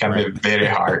right, it can be very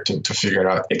hard to figure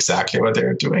out exactly what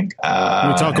they're doing. We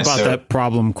talk about that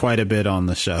problem quite a bit on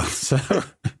the show. So.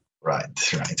 Right.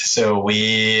 So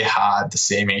we had the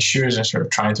same issues and sort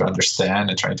of trying to understand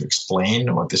and trying to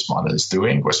explain what this model is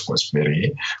doing was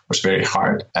very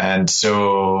hard. And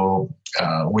so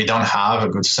we don't have a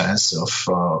good sense of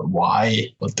why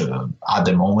at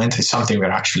the moment. It's something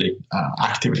we're actually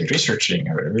actively researching,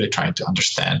 and we're really trying to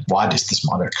understand what is this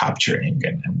model capturing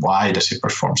and why does it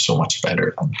perform so much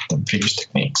better than previous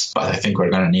techniques. But I think we're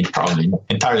going to need probably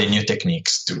entirely new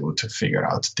techniques to figure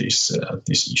out these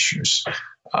issues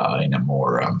in a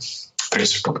more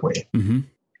principled way. Mm-hmm.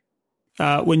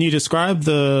 When you describe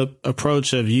the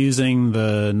approach of using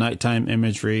the nighttime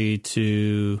imagery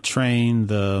to train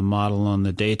the model on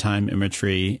the daytime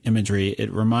imagery,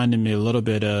 it reminded me a little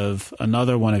bit of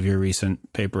another one of your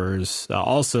recent papers,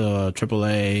 also a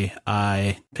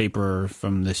AAA paper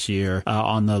from this year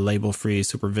on the label-free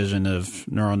supervision of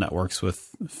neural networks with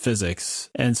physics.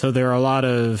 And so there are a lot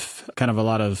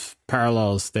of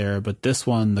parallels there, but this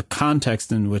one, the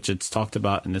context in which it's talked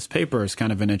about in this paper is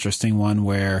kind of an interesting one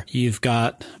where you've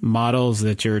got models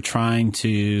that you're trying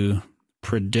to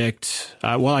predict.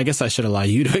 Well, I guess I should allow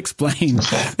you to explain.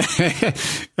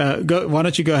 Why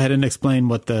don't you go ahead and explain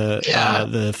what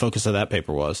the focus of that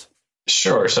paper was?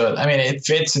 Sure. So, it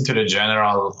fits into the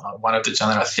one of the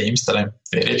general themes that I'm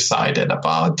very excited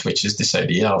about, which is this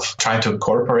idea of trying to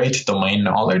incorporate domain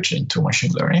knowledge into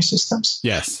machine learning systems.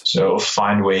 Yes. So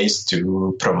find ways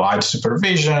to provide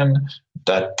supervision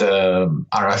that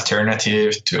are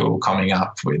alternative to coming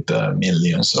up with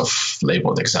millions of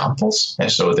labeled examples.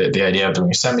 And so the idea of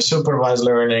doing semi-supervised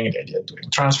learning, the idea of doing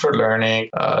transfer learning,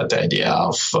 the idea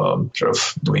of sort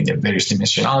of doing the various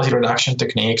dimensionality reduction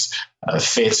techniques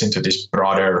fits into this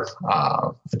broader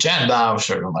agenda of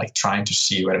sort of like trying to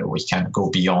see whether we can go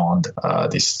beyond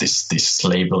this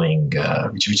labeling,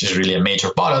 which is really a major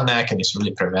bottleneck and is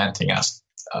really preventing us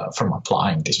from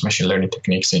applying these machine learning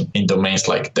techniques in domains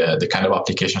like the kind of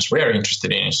applications we are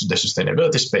interested in the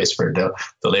sustainability space, where the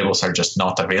labels are just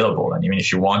not available. And even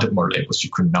if you wanted more labels, you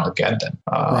could not get them.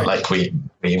 Right. Like we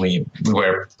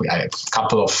were a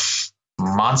couple of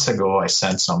months ago, I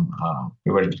sent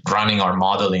we were running our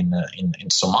model in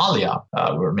Somalia.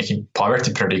 We were making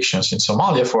poverty predictions in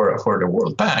Somalia for the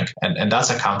World Bank. And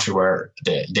that's a country where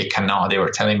they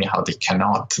were telling me how they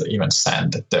cannot even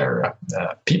send their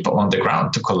people on the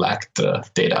ground to collect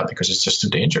data because it's just too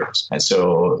dangerous. And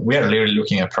so we are literally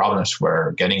looking at problems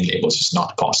where getting labels is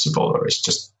not possible or it's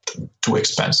just too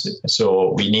expensive. And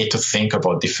so we need to think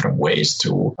about different ways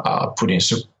to put in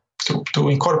to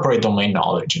incorporate domain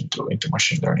knowledge into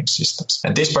machine learning systems.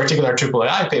 And this particular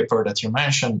AAAI paper that you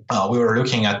mentioned, we were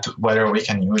looking at whether we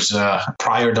can use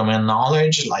prior domain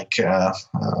knowledge, like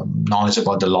knowledge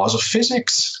about the laws of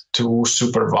physics, to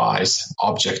supervise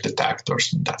object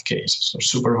detectors in that case. So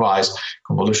supervise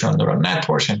convolutional neural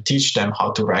networks and teach them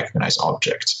how to recognize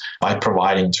objects by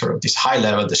providing sort of this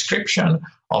high-level description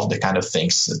of the kind of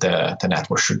things the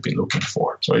network should be looking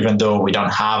for. So even though we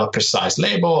don't have a precise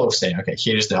label of saying, okay,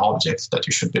 here's the object that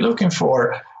you should be looking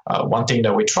for, one thing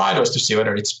that we tried was to see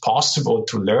whether it's possible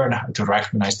to learn how to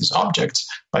recognize these objects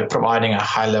by providing a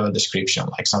high-level description,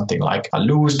 like something like a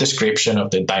loose description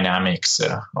of the dynamics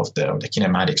of the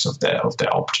kinematics of the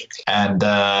object. And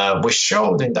we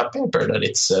showed in that paper that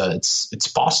it's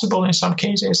possible in some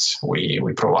cases.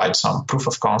 We provide some proof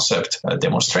of concept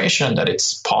demonstration that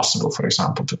it's possible, for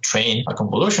example, to train a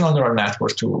convolutional neural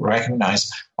network to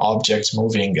recognize objects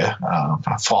moving,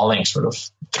 falling sort of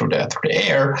through the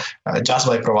air, just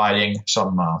by providing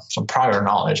some prior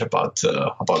knowledge about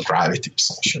gravity,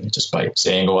 essentially, just by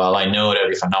saying, well, I know that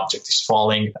if an object is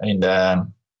falling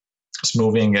it's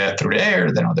moving through the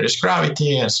air, then there is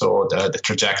gravity, and so the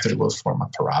trajectory will form a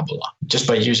parabola. Just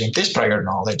by using this prior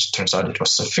knowledge, it turns out it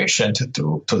was sufficient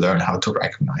to learn how to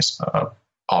recognize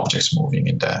objects moving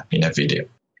in a video.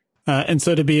 And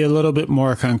so to be a little bit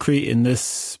more concrete, in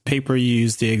this paper, you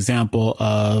used the example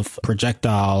of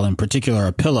projectile, in particular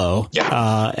a pillow.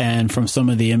 Yeah. And from some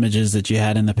of the images that you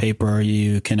had in the paper,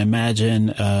 you can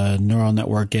imagine a neural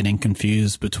network getting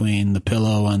confused between the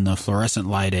pillow and the fluorescent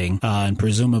lighting. And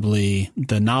presumably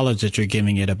the knowledge that you're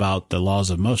giving it about the laws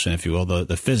of motion, if you will,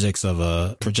 the physics of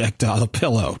a projectile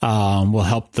pillow, will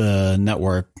help the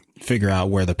network figure out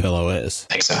where the pillow is.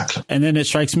 Exactly. And then it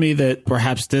strikes me that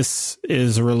perhaps this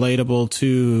is relatable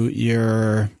to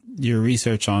your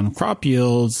research on crop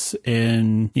yields.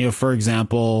 And, for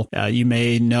example, you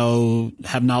may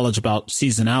have knowledge about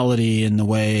seasonality in the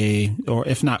way, or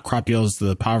if not crop yields,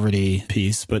 the poverty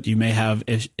piece, but you may have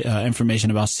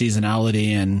information about seasonality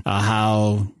and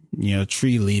how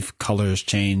tree leaf colors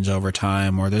change over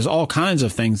time, or there's all kinds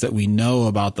of things that we know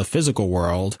about the physical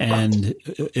world. And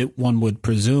one would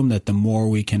presume that the more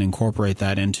we can incorporate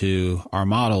that into our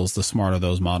models, the smarter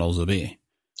those models will be.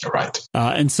 Right.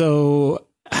 And so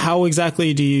how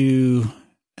exactly do you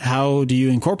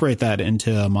incorporate that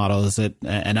into a model? Is it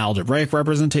an algebraic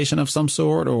representation of some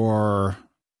sort, or?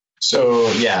 So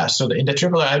in the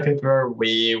IIII paper,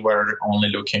 we were only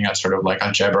looking at sort of like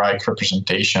algebraic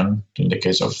representation in the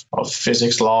case of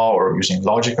physics law, or using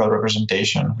logical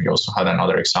representation. We also had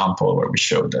another example where we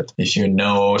showed that if you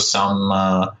know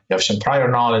you have some prior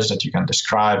knowledge that you can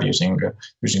describe using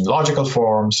logical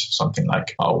forms, something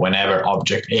like whenever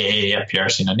object A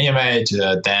appears in an image,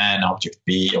 then object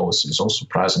B is also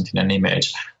present in an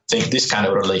image. I think this kind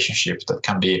of relationship that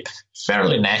can be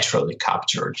fairly naturally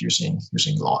captured using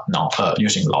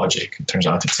logic. It turns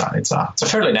out it's a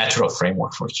fairly natural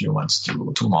framework for humans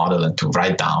to model and to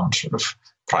write down sort of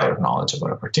prior knowledge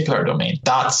about a particular domain.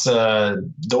 Those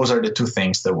are the two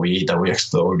things that we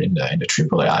explored in the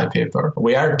IIII paper.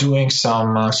 We are doing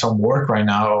some work right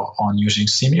now on using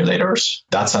simulators.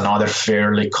 That's another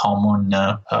fairly common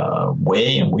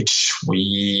way in which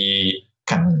we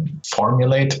can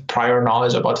formulate prior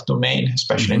knowledge about the domain,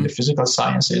 especially in the physical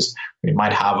sciences. We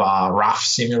might have a rough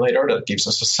simulator that gives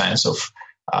us a sense of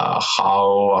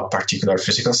how a particular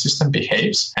physical system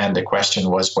behaves. And the question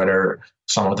was whether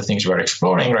some of the things we're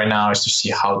exploring right now is to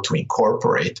see how to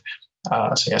incorporate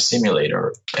say a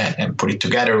simulator and put it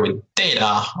together with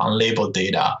data, unlabeled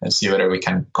data, and see whether we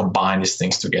can combine these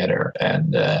things together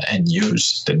and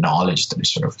use the knowledge that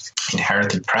is sort of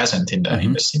inherently present in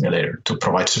the simulator to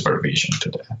provide supervision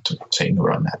to say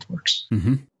neural networks.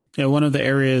 Mm-hmm. Yeah, one of the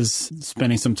areas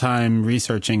spending some time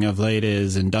researching of late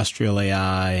is industrial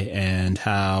AI and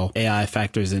how AI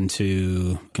factors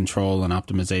into control and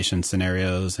optimization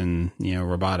scenarios and,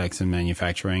 robotics and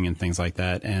manufacturing and things like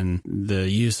that. And the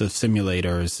use of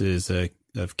simulators is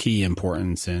of key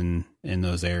importance in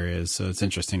those areas. So it's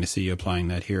interesting to see you applying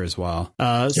that here as well.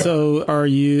 So are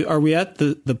we at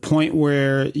the point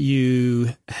where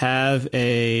you have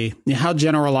how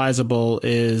generalizable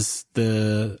is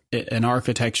an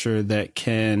architecture that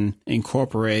can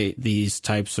incorporate these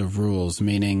types of rules?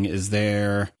 Meaning, is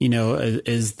there,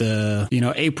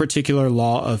 a particular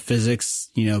law of physics,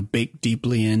 baked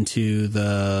deeply into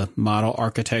the model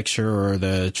architecture or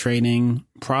the training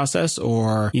process?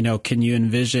 Or, can you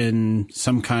envision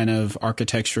some kind of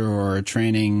architecture or a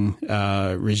training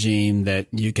regime that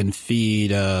you can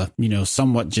feed a,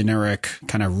 somewhat generic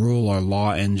kind of rule or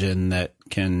law engine that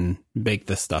can bake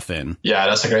this stuff in? Yeah,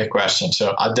 that's a great question.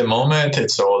 So at the moment,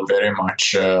 it's all very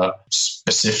much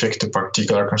specific to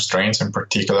particular constraints and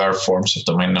particular forms of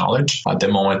domain knowledge. At the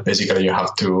moment, basically, you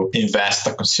have to invest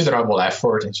a considerable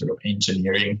effort in sort of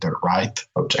engineering the right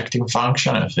objective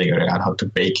function and figuring out how to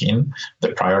bake in the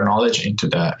prior knowledge into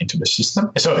the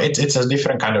system. So it's a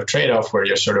different kind of trade-off where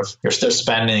you're still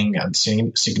spending a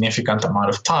significant amount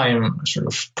of time sort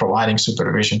of providing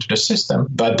supervision to the system,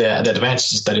 but the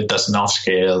advantage is that it does not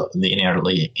scale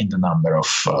linearly in the number of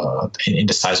in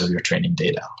the size of your training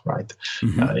data, right?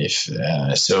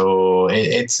 Mm-hmm. So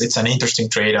it's an interesting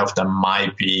trade-off that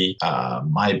might be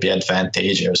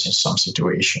advantageous in some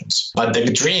situations. But the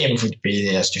dream would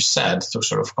be, as you said, to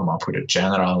sort of come up with a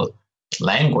general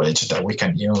language that we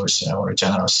can use, or a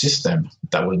general system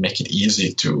that will make it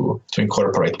easy to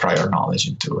incorporate prior knowledge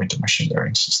into machine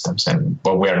learning systems.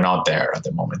 But we are not there at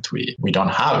the moment. We don't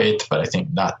have it, but I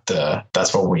think that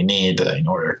that's what we need in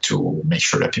order to make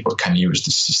sure that people can use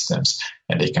the systems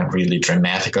and they can really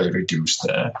dramatically reduce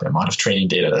the amount of training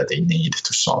data that they need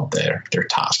to solve their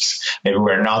tasks. Maybe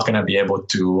we're not going to be able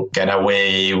to get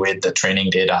away with the training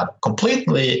data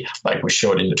completely, like we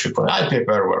showed in the IIII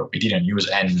paper, where we didn't use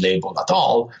any label at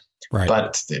all. Right.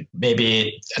 But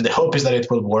maybe the hope is that it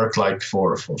will work like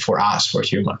for us, for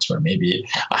humans, where maybe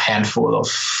a handful of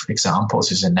examples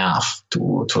is enough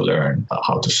to learn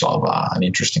how to solve an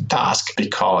interesting task,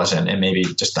 and maybe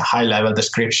just a high level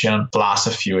description plus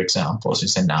a few examples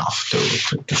is enough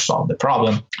to solve the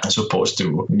problem, as opposed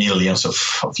to millions of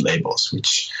labels,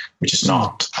 which is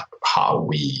not how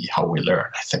we learn,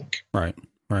 I think. Right.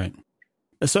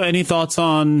 So any thoughts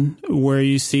on where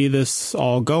you see this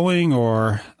all going,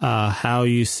 or how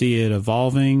you see it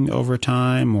evolving over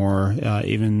time, or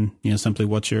even simply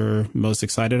what you're most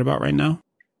excited about right now?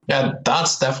 Yeah,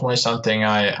 that's definitely something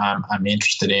I'm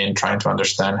interested in, trying to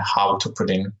understand how to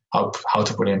put in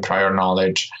prior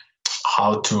knowledge,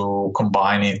 how to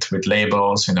combine it with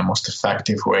labels in the most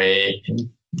effective way.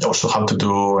 Also, how to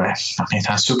do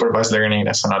unsupervised learning.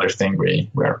 That's another thing we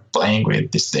are playing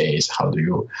with these days. How do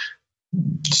you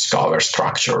discover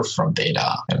structure from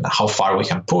data and how far we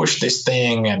can push this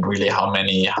thing, and really how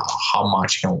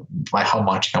much can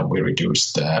we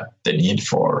reduce the need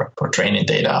for training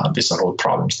data. These are all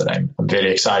problems that I'm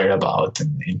very excited about,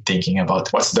 and in thinking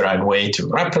about what's the right way to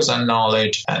represent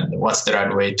knowledge and what's the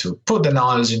right way to put the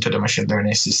knowledge into the machine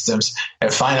learning systems,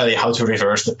 and finally how to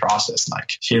reverse the process.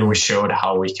 Like here we showed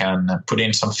how we can put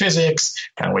in some physics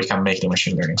and we can make the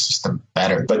machine learning system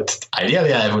better. But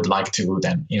ideally I would like to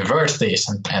then invert this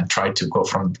and try to go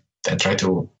from and try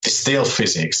to distill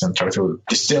physics and try to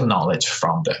distill knowledge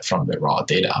from the raw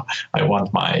data. I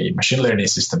want my machine learning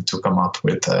system to come up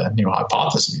with new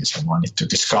hypotheses. I want it to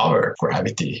discover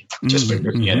gravity just by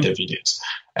looking at the videos.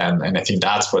 And I think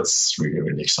that's what's really,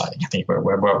 really exciting. I think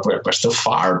we're still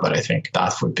far, but I think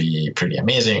that would be pretty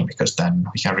amazing, because then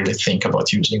we can really think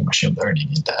about using machine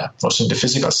learning also in the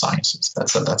physical sciences.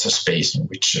 That's a space in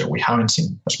which we haven't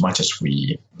seen as much as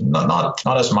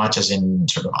not as much as in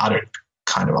sort of other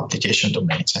kind of application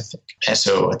domains, I think. And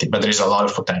so I think, but there is a lot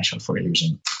of potential for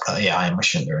using AI and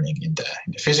machine learning in the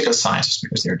physical sciences,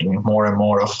 because they're doing more and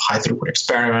more of high throughput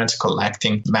experiments,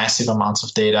 collecting massive amounts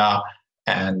of data,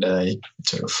 and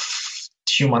sort of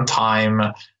human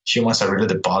time. Humans are really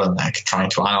the bottleneck, trying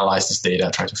to analyze this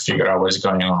data, try to figure out what is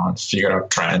going on, figure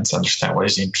out trends, understand what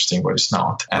is interesting, what is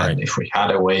not. And if we had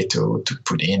a way to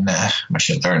put in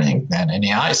machine learning and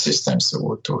AI systems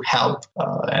to help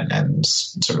and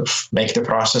sort of make the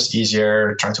process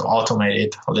easier, try to automate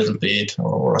it a little bit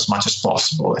or as much as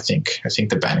possible, I think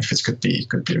the benefits could be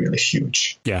really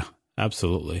huge. Yeah,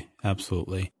 absolutely.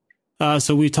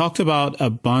 So we talked about a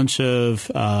bunch of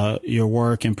your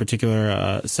work, in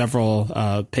particular,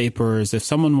 several papers. If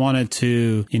someone wanted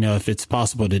to, if it's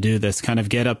possible to do this, kind of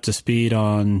get up to speed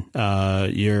on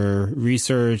your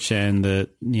research and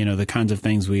the kinds of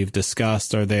things we've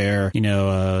discussed, are there,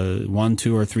 1,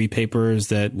 2, or 3 papers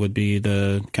that would be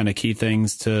the kind of key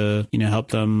things to, help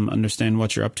them understand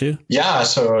what you're up to? Yeah.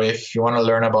 So if you want to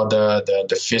learn about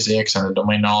the physics and the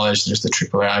domain knowledge, there's the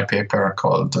AAAI paper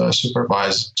called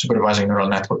Supervising Neural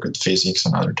Network with Physics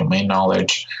and Other Domain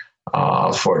Knowledge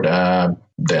for the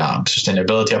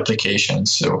sustainability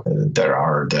applications. So there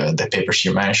are the papers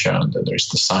you mentioned, there's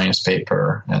the science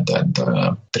paper, and then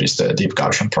there is the deep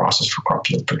Gaussian process for crop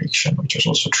yield prediction, which is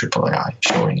also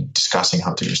AAAI, discussing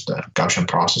how to use the Gaussian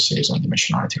processes and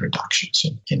dimensionality reductions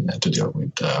to deal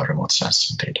with remote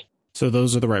sensing data. So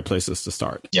those are the right places to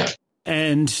start. Yeah.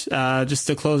 And just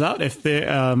to close out, if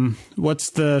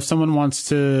someone wants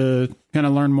to kind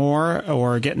of learn more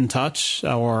or get in touch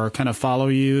or kind of follow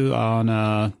you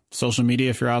on social media,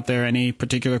 if you're out there, any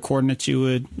particular coordinates you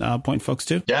would point folks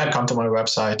to? Yeah, come to my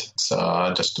website. It's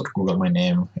just to Google my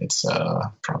name. It's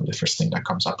probably the first thing that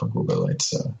comes up on Google.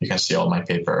 It's you can see all my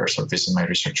papers, or visit my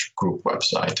research group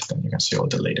website. Then you can see all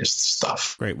the latest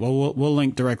stuff. Great. Well, we'll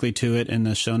link directly to it in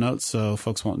the show notes, so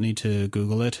folks won't need to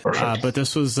Google it. But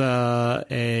this was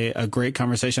a great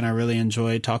conversation. I really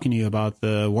enjoyed talking to you about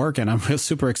the work, and I'm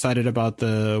super excited about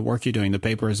the work you're doing. The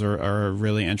papers are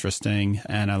really interesting,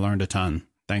 and I learned a ton.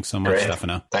 Thanks so much,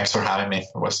 Stefano. Thanks for having me. It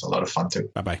was a lot of fun too.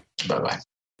 Bye-bye. Bye-bye.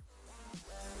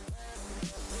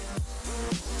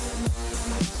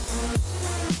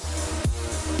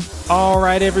 All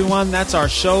right, everyone, that's our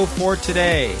show for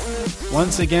today.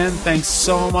 Once again, thanks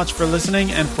so much for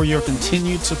listening and for your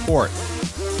continued support.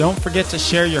 Don't forget to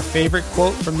share your favorite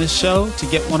quote from this show to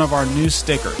get one of our new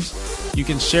stickers. You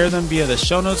can share them via the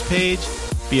show notes page,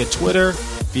 via Twitter,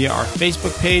 via our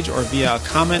Facebook page, or via a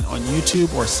comment on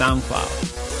YouTube or SoundCloud.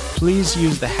 Please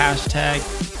use the hashtag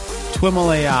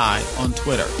TWIMLAI on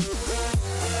Twitter.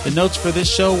 The notes for this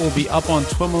show will be up on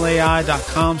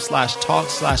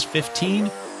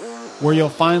twimlai.com/talk/15, where you'll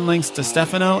find links to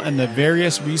Stefano and the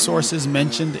various resources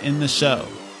mentioned in the show.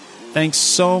 Thanks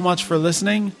so much for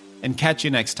listening, and catch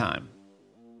you next time.